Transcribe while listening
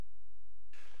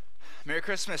Merry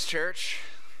Christmas, church.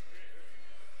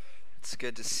 It's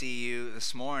good to see you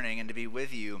this morning and to be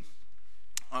with you.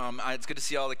 It's good to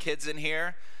see all the kids in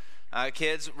here.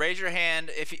 Kids, raise your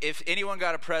hand. If anyone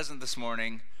got a present this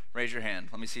morning, raise your hand.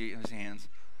 Let me see hands.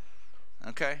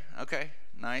 Okay,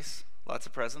 nice. Lots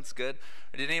of presents, good.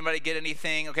 Did anybody get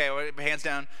anything? Okay, hands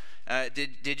down.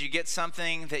 Did you get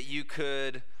something that you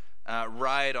could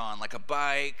ride on, like a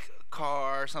bike,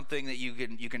 car, something that you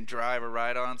can drive or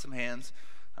ride on? Some hands.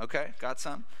 Okay, got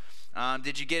some.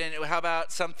 Did you get any? How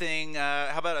about something?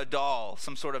 How about a doll?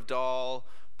 Some sort of doll,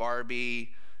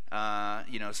 Barbie.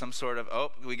 Some sort of.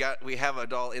 Oh, we have a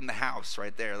doll in the house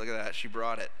right there. Look at that. She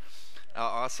brought it.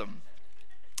 Awesome.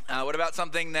 What about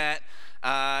something that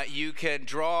you can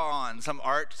draw on? Some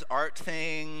art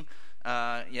thing.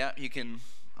 Yeah, you can.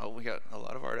 Oh, we got a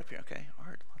lot of art up here. Okay,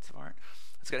 lots of art.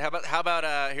 That's good. How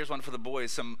about here's one for the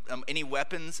boys. Some any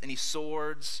weapons? Any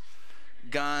swords?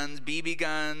 Guns, BB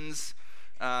guns.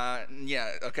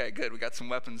 Yeah, okay, good. We got some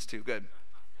weapons too. Good.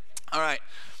 All right.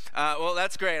 Well,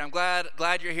 that's great. I'm glad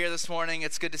you're here this morning.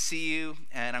 It's good to see you,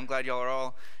 and I'm glad y'all are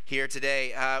all here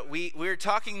today. We're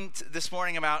talking this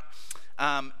morning about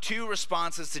two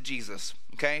responses to Jesus.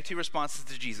 Okay, two responses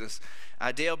to Jesus.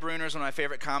 Dale Bruner is one of my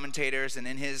favorite commentators, and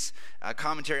in his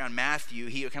commentary on Matthew,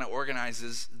 he kind of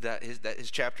organizes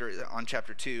his chapter on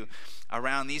chapter 2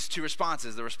 around these two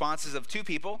responses, the responses of two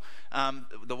people,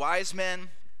 the wise men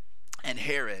and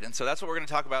Herod. And so that's what we're going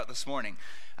to talk about this morning.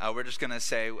 We're just going to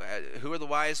say, who are the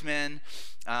wise men?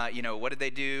 What did they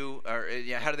do? Or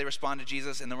how did they respond to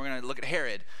Jesus? And then we're going to look at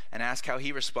Herod and ask how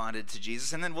he responded to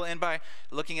Jesus. And then we'll end by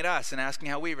looking at us and asking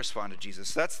how we respond to Jesus.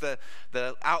 So that's the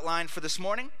outline for this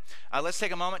morning. Let's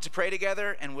take a moment to pray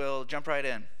together, and we'll jump right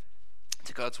in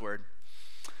to God's word.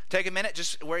 Take a minute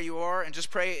just where you are and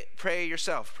just pray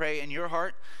yourself. Pray in your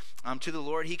heart to the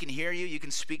Lord. He can hear you. You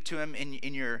can speak to him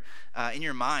in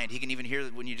your mind. He can even hear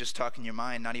when you just talk in your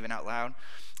mind, not even out loud.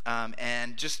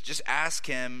 And just ask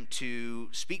him to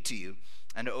speak to you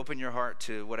and to open your heart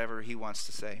to whatever he wants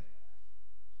to say.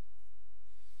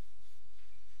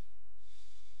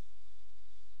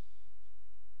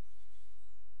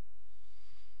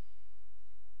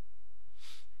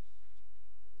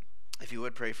 If you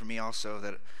would pray for me also,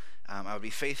 that I would be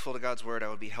faithful to God's word. I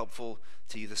would be helpful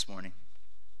to you this morning.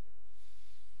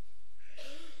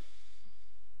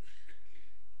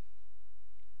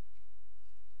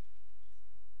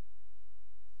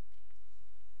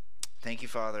 Thank you,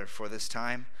 Father, for this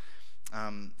time.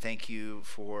 Thank you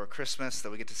for Christmas,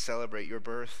 that we get to celebrate your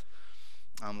birth.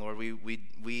 Lord,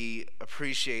 we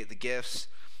appreciate the gifts.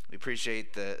 We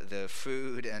appreciate the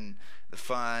food and the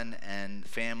fun and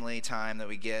family time that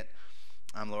we get,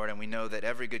 Lord. And we know that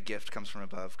every good gift comes from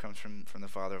above, comes from the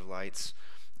Father of lights.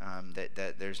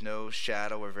 That there's no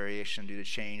shadow or variation due to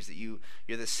change. That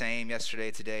you're the same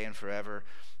yesterday, today, and forever.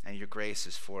 And your grace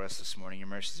is for us this morning. Your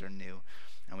mercies are new.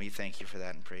 And we thank you for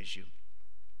that and praise you.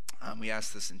 We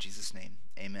ask this in Jesus' name.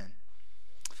 Amen.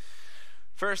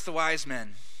 First, the wise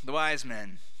men. The wise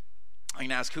men. I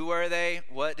can ask, who are they?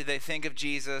 What did they think of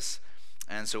Jesus?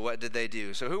 And so what did they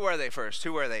do? So who are they first?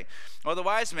 Who are they? Well, the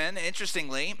wise men,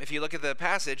 interestingly, if you look at the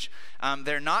passage,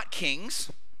 they're not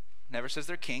kings. Never says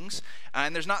they're kings.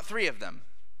 And there's not three of them.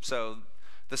 So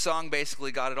the song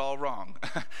basically got it all wrong.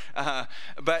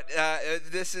 But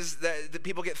this is, the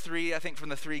people get three, I think, from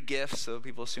the three gifts. So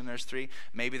people assume there's three.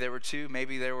 Maybe there were two.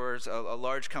 Maybe there was a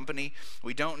large company.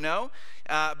 We don't know.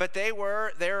 But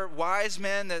they're wise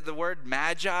men. The word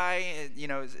magi,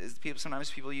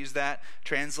 sometimes people use that,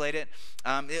 translate it.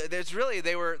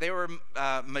 They were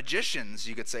magicians,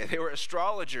 you could say. They were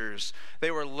astrologers.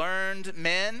 They were learned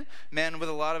men with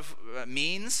a lot of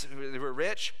means. They were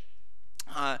rich.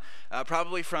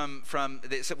 Probably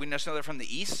so we know they're from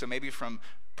the east, so maybe from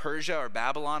Persia or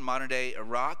Babylon, modern day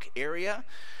Iraq area.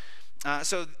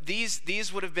 So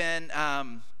these would have been,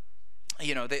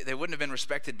 they wouldn't have been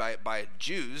respected by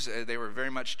Jews. They were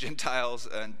very much Gentiles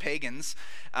and pagans.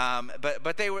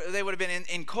 But they would have been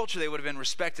in culture. They would have been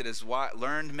respected as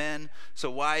learned men. So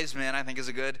wise men, I think, is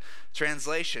a good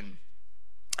translation.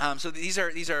 So these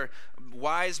are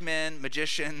wise men,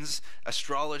 magicians,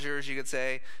 astrologers, you could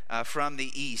say, from the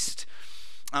East.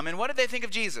 And what did they think of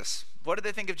Jesus? What did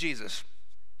they think of Jesus?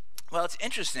 Well, it's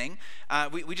interesting.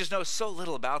 We just know so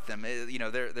little about them.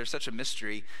 They're such a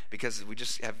mystery because we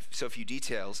just have so few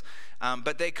details.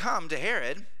 But they come to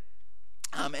Herod,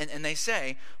 and they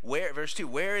say, verse 2,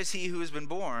 where is he who has been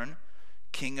born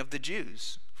King of the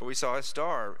Jews? For we saw his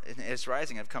star and his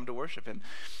rising, have come to worship him.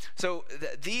 So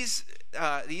these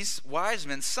wise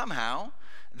men somehow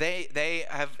they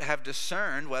have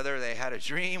discerned, whether they had a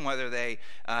dream, whether they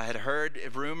had heard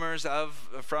rumors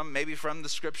from the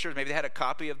scriptures, maybe they had a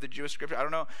copy of the Jewish scripture. I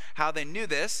don't know how they knew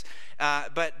this,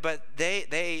 but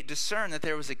they discerned that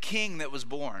there was a king that was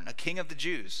born, a king of the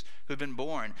Jews who had been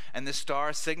born, and the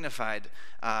star signified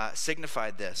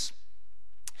this.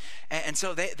 And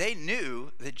so they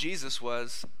knew that Jesus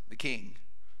was the king.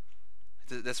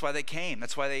 That's why they came.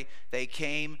 That's why they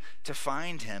came to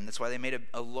find him. That's why they made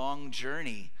a long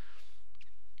journey.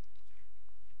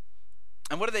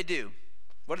 And what did they do?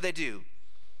 What did they do?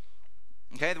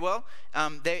 Okay, well,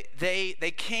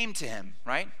 they came to him,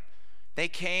 right? They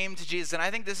came to Jesus. And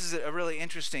I think this is a really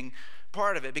interesting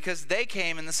part of it, because they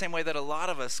came in the same way that a lot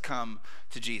of us come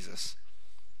to Jesus,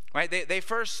 right? They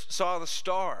first saw the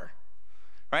star.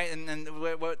 Right, and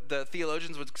what the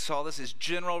theologians would call this is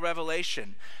general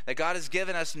revelation, that God has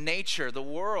given us nature, the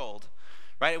world,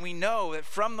 right? And we know that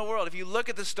from the world, if you look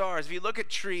at the stars, if you look at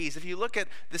trees, if you look at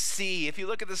the sea, if you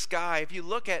look at the sky, if you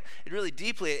look at it really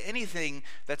deeply at anything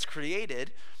that's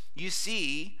created, you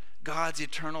see God's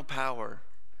eternal power,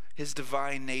 his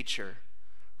divine nature,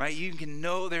 right? You can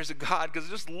know there's a God because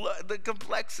just look, the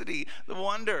complexity, the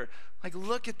wonder. Like,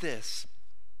 look at this.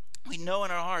 We know in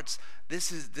our hearts,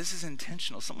 this is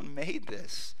intentional. Someone made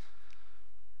this.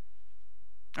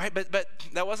 Right? But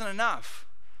that wasn't enough.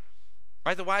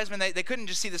 Right? The wise men, they couldn't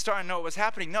just see the star and know what was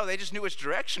happening. No, they just knew which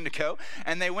direction to go.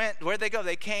 And they went, where'd they go?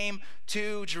 They came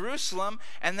to Jerusalem,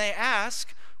 and they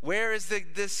asked, where is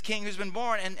this king who's been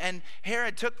born? And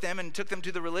Herod took them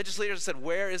to the religious leaders and said,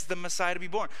 where is the Messiah to be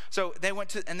born? So they went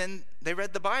to, and then they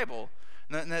read the Bible.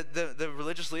 And the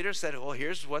religious leaders said, well,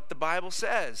 here's what the Bible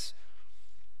says.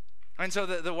 And so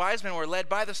the wise men were led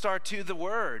by the star to the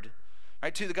Word,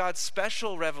 right, to the God's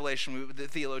special revelation, the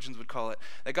theologians would call it.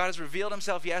 That God has revealed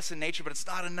himself, yes, in nature, but it's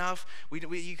not enough.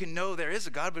 You can know there is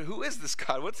a God, but who is this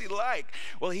God? What's he like?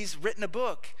 Well, he's written a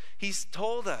book. He's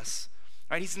told us,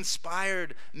 right? He's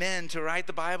inspired men to write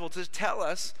the Bible to tell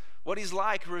us what he's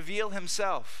like, reveal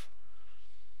himself.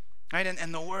 Right?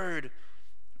 And the Word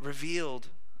revealed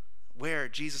where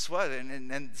Jesus was.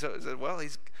 And so it said, well,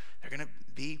 he's going to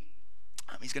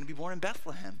be born in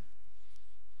Bethlehem.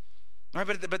 All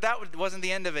right, but that wasn't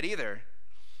the end of it either.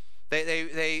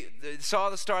 They saw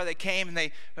the star, they came, and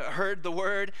they heard the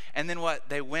word, and then what?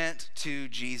 They went to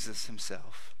Jesus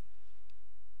himself.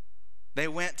 They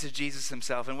went to Jesus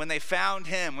himself, and when they found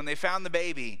him, when they found the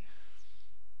baby,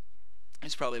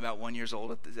 he's probably about 1 year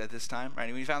old at this time, right?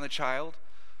 When he found the child,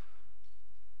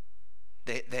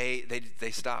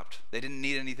 they stopped. They didn't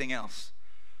need anything else,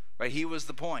 right? He was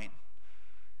the point.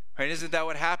 Right? Isn't that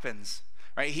what happens?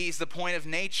 Right? He's the point of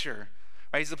nature.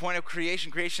 Right? He's the point of creation.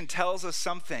 Creation tells us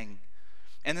something.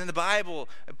 And then the Bible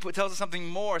tells us something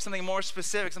more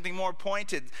specific, something more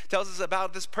pointed, tells us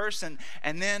about this person.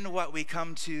 And then what? We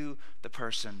come to the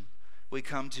person. We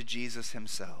come to Jesus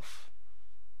himself.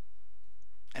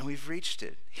 And we've reached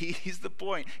it. He's the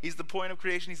point. He's the point of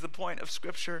creation. He's the point of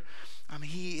Scripture.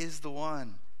 He is the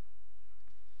one.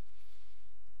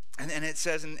 And it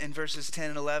says in verses 10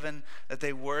 and 11 that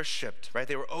they worshiped, right?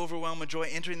 They were overwhelmed with joy.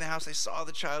 Entering the house, they saw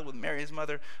the child with Mary, his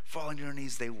mother, falling to her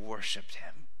knees. They worshiped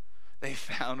him. They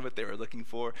found what they were looking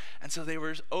for. And so they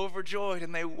were overjoyed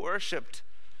and they worshiped.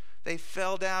 They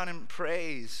fell down in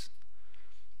praise.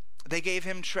 They gave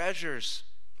him treasures.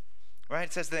 Right?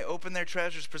 It says they opened their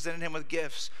treasures, presented him with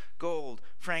gifts, gold,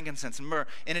 frankincense, and myrrh.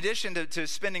 In addition to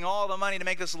spending all the money to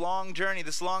make this long journey,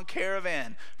 this long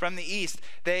caravan from the east,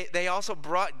 they also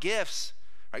brought gifts,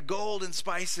 right? Gold and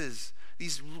spices,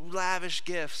 these lavish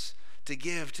gifts to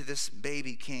give to this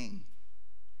baby king.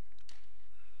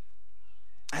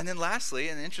 And then lastly,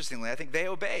 and interestingly, I think they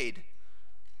obeyed.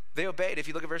 They obeyed. If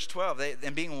you look at verse 12,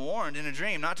 and being warned in a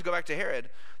dream not to go back to Herod,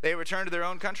 they returned to their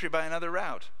own country by another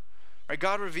route. Right,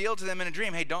 God revealed to them in a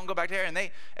dream, hey, don't go back to Herod. And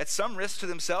they, at some risk to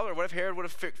themselves, or what if Herod would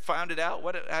have found it out?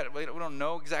 We don't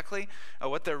know exactly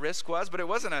what their risk was, but it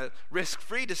wasn't a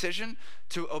risk-free decision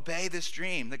to obey this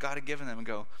dream that God had given them and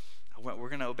go, we're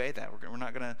going to obey that. We're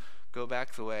not going to go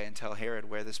back the way and tell Herod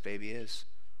where this baby is.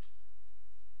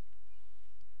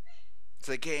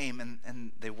 So they came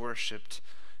and they worshiped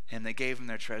him. They gave him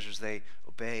their treasures. They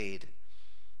obeyed.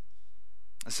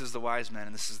 This is the wise men,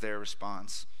 and this is their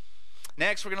response.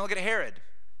 Next, we're going to look at Herod,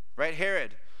 right?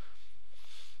 Herod.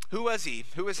 Who was he?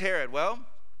 Who was Herod? Well,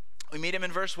 we meet him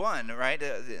in verse 1, right?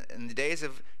 In the days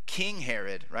of King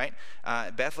Herod, right?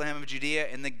 Bethlehem of Judea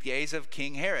in the days of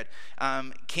King Herod.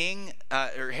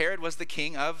 Herod was the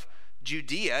king of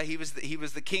Judea. He was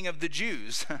the king of the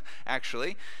Jews,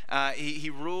 actually. He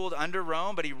ruled under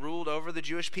Rome, but he ruled over the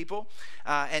Jewish people.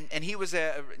 And he was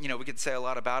we could say a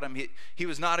lot about him. He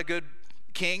was not a good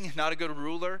king, not a good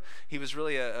ruler. He was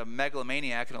really a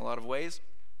megalomaniac in a lot of ways.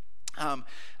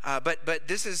 But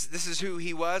this is who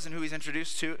he was and who he's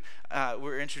introduced to.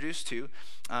 We're introduced to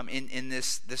in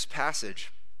this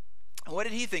passage. What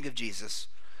did he think of Jesus?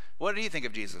 What did he think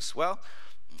of Jesus? Well,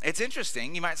 it's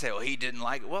interesting. You might say, well, he didn't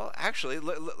like it. Well, actually,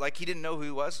 like he didn't know who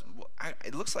he was.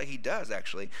 It looks like he does,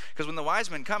 actually. Because when the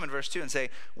wise men come in verse 2 and say,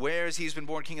 where is he's been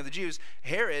born king of the Jews?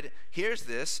 Herod hears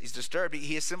this. He's disturbed.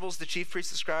 He assembles the chief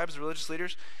priests, the scribes, the religious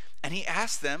leaders, and he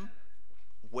asks them,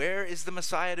 where is the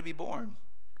Messiah to be born?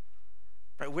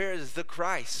 Right? Where is the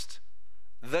Christ,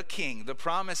 the king, the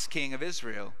promised king of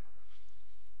Israel?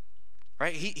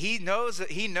 Right? He knows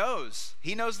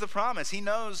the promise. He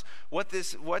knows what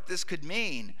this could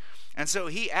mean. And so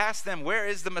he asked them, where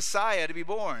is the Messiah to be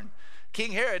born?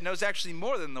 King Herod knows actually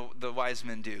more than the wise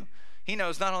men do. He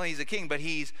knows not only he's a king, but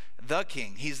he's the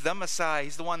king. He's the Messiah.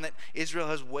 He's the one that Israel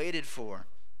has waited for.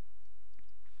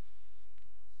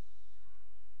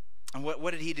 And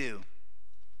what did he do?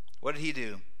 What did he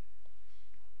do?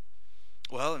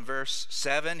 Well, in verse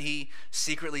 7, he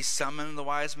secretly summoned the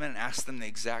wise men and asked them the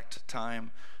exact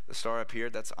time the star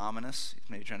appeared. That's ominous. He's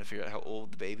maybe trying to figure out how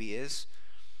old the baby is.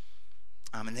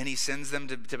 And then he sends them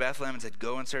to Bethlehem and said,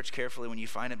 go and search carefully. When you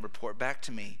find him, report back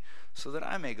to me so that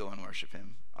I may go and worship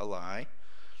him. A lie.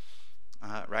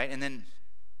 Right? And then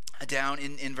down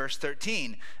in verse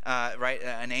 13, right,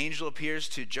 an angel appears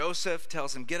to Joseph,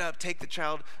 tells him, get up, take the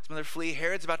child, his mother, flee.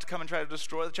 Herod's about to come and try to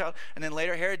destroy the child. And then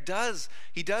later, Herod does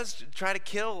try to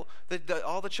kill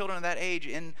all the children of that age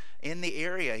in the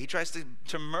area. He tries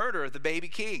to murder the baby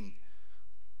king.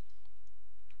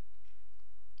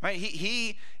 Right?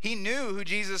 He knew who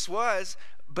Jesus was,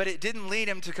 but it didn't lead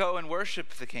him to go and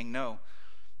worship the king. No,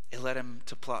 it led him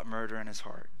to plot murder in his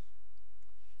heart.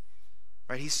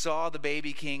 Right? He saw the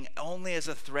baby king only as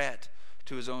a threat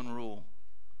to his own rule.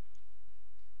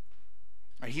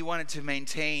 Right? He wanted to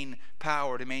maintain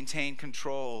power, to maintain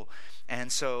control,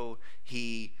 and so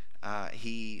he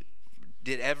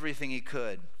did everything he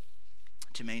could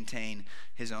to maintain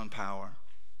his own power.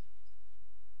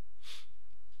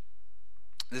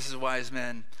 This is wise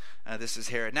men. This is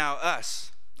Herod. Now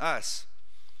us,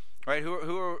 right? Who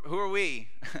are we?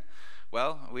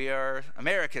 Well, we are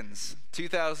Americans,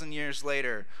 2,000 years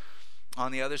later,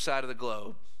 on the other side of the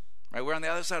globe. Right? We're on the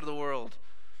other side of the world.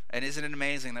 And isn't it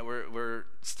amazing that we're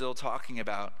still talking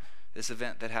about this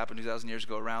event that happened 2,000 years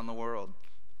ago around the world?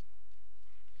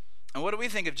 And what do we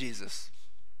think of Jesus?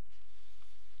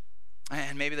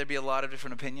 And maybe there'd be a lot of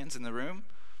different opinions in the room.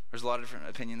 There's a lot of different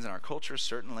opinions in our culture,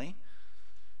 certainly.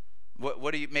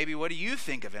 What do you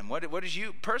think of him? What do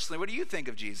you think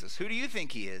of Jesus? Who do you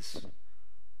think he is?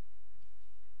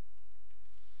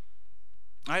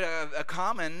 Right, a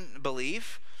common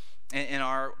belief in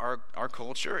our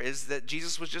culture is that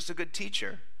Jesus was just a good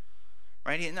teacher,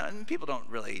 right? And people don't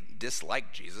really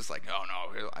dislike Jesus, like, oh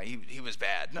no, he was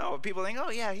bad. No, people think,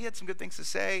 oh yeah, he had some good things to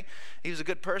say. He was a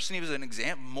good person. He was an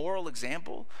moral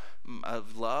example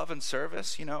of love and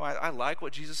service. You know, I like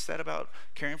what Jesus said about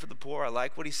caring for the poor. I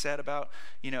like what he said about,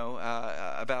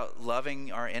 about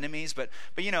loving our enemies. But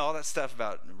all that stuff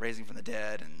about raising from the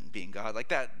dead and being God, like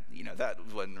that, that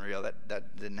wasn't real.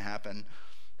 That didn't happen.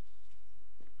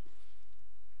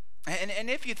 And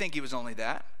if you think he was only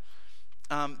that,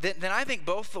 then I think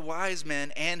both the wise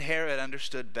men and Herod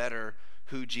understood better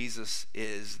who Jesus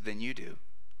is than you do.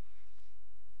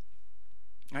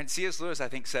 Right? C.S. Lewis, I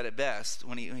think, said it best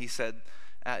when he said,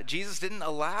 Jesus didn't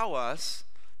allow us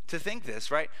to think this,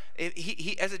 right?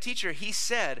 He as a teacher, he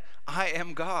said, I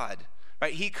am God,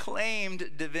 right? He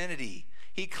claimed divinity.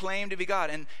 He claimed to be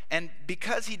God. And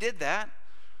because he did that,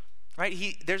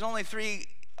 right, there's only three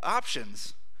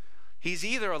options. He's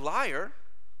either a liar.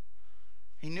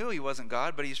 He knew he wasn't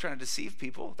God, but he's trying to deceive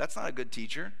people. That's not a good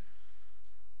teacher.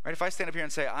 Right? If I stand up here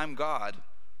and say, I'm God,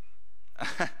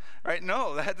 right?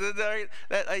 No,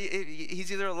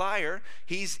 he's either a liar,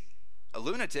 he's a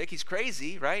lunatic, he's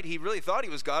crazy, right? He really thought he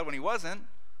was God when he wasn't.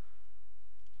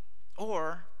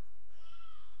 Or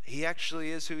he actually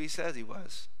is who he says he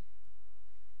was.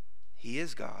 He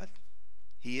is God.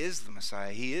 He is the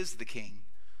Messiah. He is the King.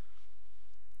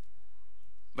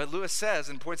 But Lewis says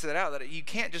and points that out, that you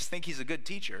can't just think he's a good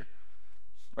teacher,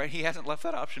 right? He hasn't left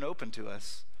that option open to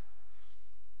us.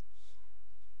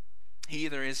 He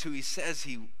either is who he says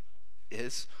he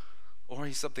is, or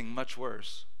he's something much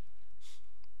worse.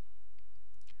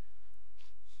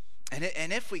 And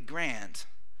if we grant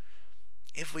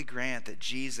that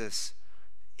Jesus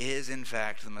is in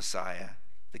fact the Messiah,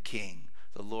 the King,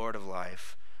 the Lord of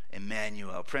life,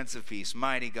 Emmanuel, Prince of Peace,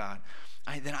 mighty God,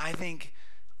 then I think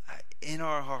in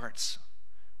our hearts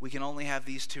we can only have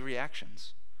these two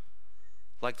reactions.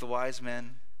 like the wise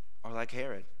men or like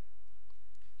Herod.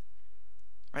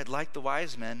 Right? Like the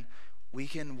wise men, we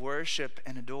can worship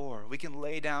and adore. We can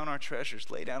lay down our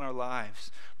treasures, lay down our lives.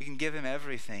 We can give him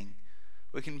everything.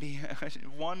 We can be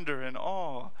in wonder and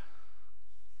awe.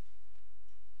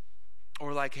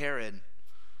 Or like Herod,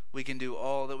 we can do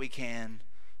all that we can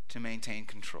to maintain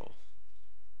control.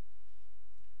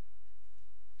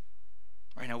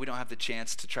 Right now, we don't have the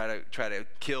chance to try to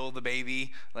kill the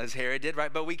baby as Herod did,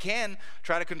 right? But we can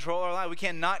try to control our life. We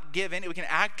can not give in. We can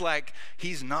act like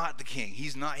he's not the king.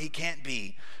 He can't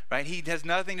be, right? He has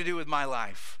nothing to do with my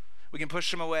life. We can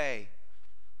push him away.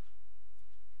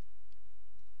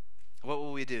 What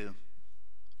will we do?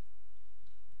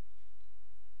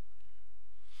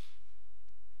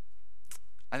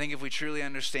 I think if we truly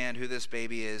understand who this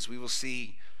baby is, we will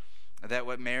see that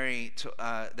what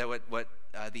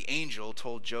the angel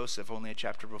told Joseph only a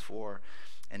chapter before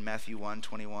in Matthew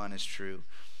 1:21 is true.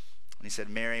 And he said,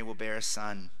 Mary will bear a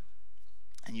son,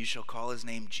 and you shall call his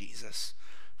name Jesus,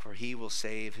 for he will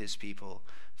save his people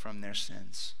from their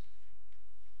sins.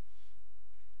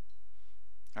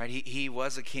 All right, he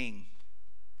was a king.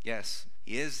 Yes,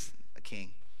 he is a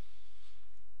king.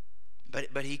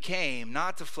 But he came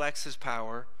not to flex his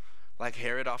power like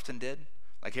Herod often did.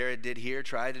 Like Herod did here,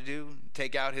 tried to do,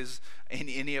 take out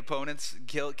any opponents,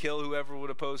 kill whoever would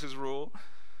oppose his rule.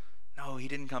 No, he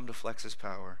didn't come to flex his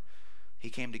power. He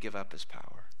came to give up his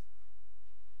power.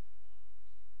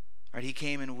 Right? He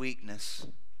came in weakness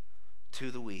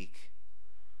to the weak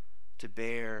to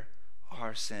bear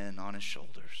our sin on his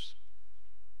shoulders.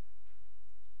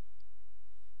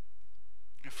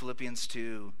 Philippians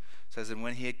 2 says that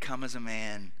when he had come as a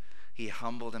man, he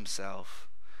humbled himself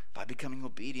by becoming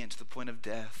obedient to the point of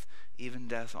death, even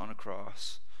death on a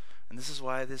cross. And this is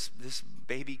why this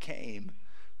baby came.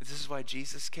 This is why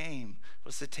Jesus came,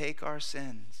 was to take our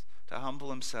sins, to humble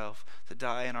himself, to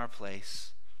die in our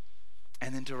place,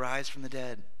 and then to rise from the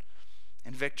dead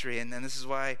in victory. And then this is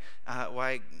why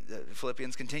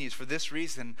Philippians continues. For this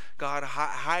reason, God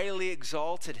highly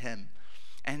exalted him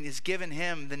and has given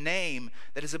him the name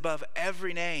that is above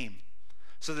every name,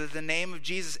 so that the name of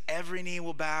Jesus, every knee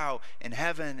will bow in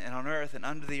heaven and on earth and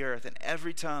under the earth, and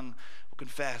every tongue will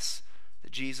confess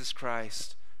that Jesus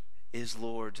Christ is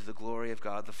Lord, to the glory of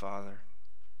God the Father.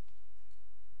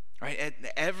 Right?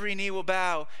 Every knee will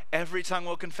bow, every tongue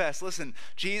will confess. Listen,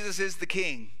 Jesus is the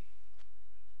King.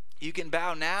 You can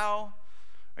bow now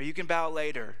or you can bow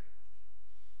later.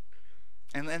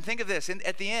 And think of this,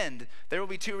 at the end, there will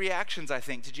be two reactions, I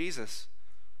think, to Jesus.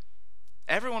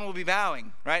 Everyone will be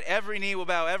bowing, right? Every knee will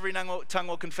bow, every tongue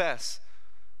will confess.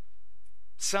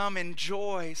 Some in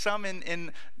joy, some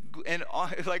in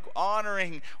like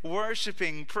honoring,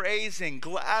 worshiping, praising,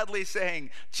 gladly saying,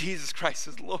 Jesus Christ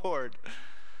is Lord.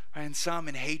 And some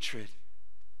in hatred,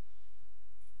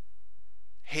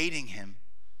 hating him,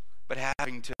 but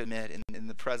having to admit in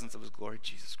the presence of his glory,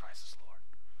 Jesus Christ is Lord.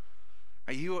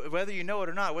 Whether you know it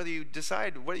or not, whether you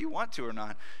decide whether you want to or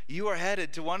not, you are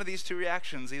headed to one of these two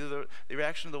reactions, either the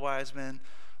reaction of the wise men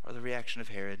or the reaction of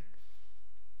Herod.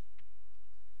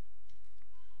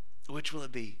 Which will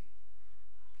it be?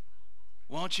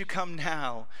 Won't you come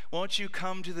now? Won't you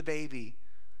come to the baby?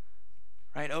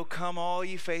 Right? Oh, come all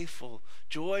ye faithful,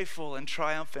 joyful and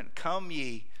triumphant. Come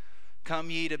ye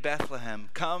to Bethlehem.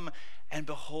 Come and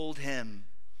behold him,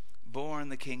 born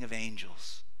the King of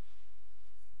angels.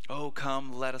 Oh,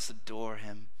 come, let us adore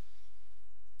him,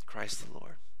 Christ the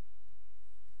Lord.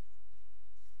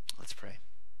 Let's pray.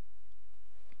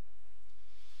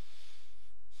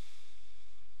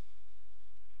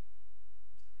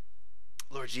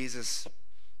 Lord Jesus,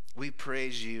 we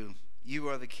praise you. You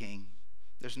are the King.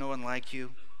 There's no one like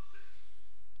you.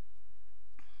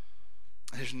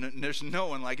 There's no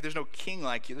one like you. There's no king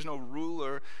like you. There's no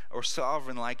ruler or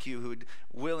sovereign like you who would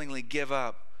willingly give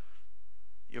up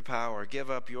your power,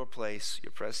 give up your place,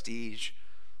 your prestige,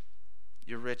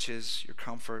 your riches, your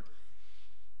comfort,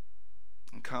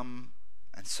 and come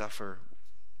and suffer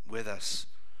with us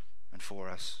and for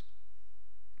us.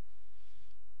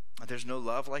 There's no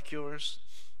love like yours.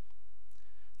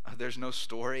 There's no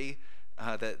story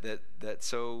that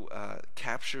so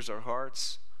captures our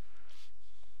hearts.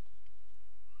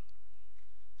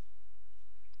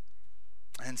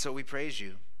 And so we praise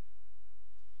you.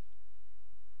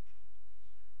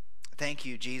 Thank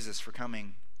you, Jesus, for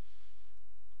coming.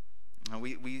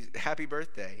 We happy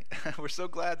birthday. We're so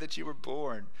glad that you were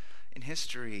born in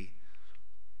history.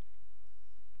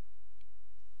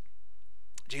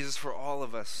 Jesus, for all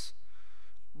of us,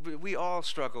 we all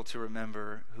struggle to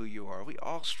remember who you are. We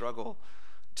all struggle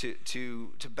to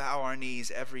bow our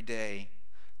knees every day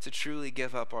to truly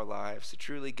give up our lives, to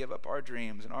truly give up our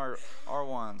dreams and our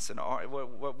wants and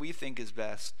what we think is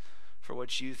best for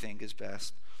what you think is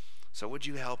best. So would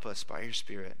you help us by your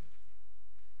Spirit?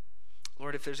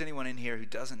 Lord, if there's anyone in here who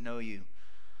doesn't know you,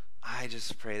 I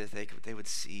just pray that they would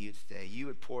see you today. You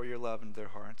would pour your love into their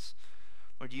hearts.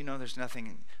 Lord, you know there's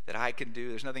nothing that I can do.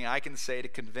 There's nothing I can say to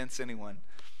convince anyone.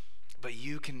 But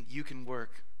you can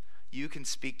work. You can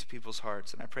speak to people's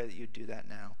hearts, and I pray that you'd do that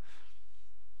now.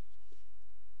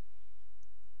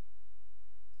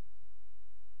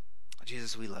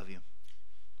 Jesus, we love you.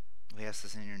 We ask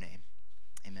this in your name.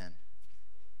 Amen.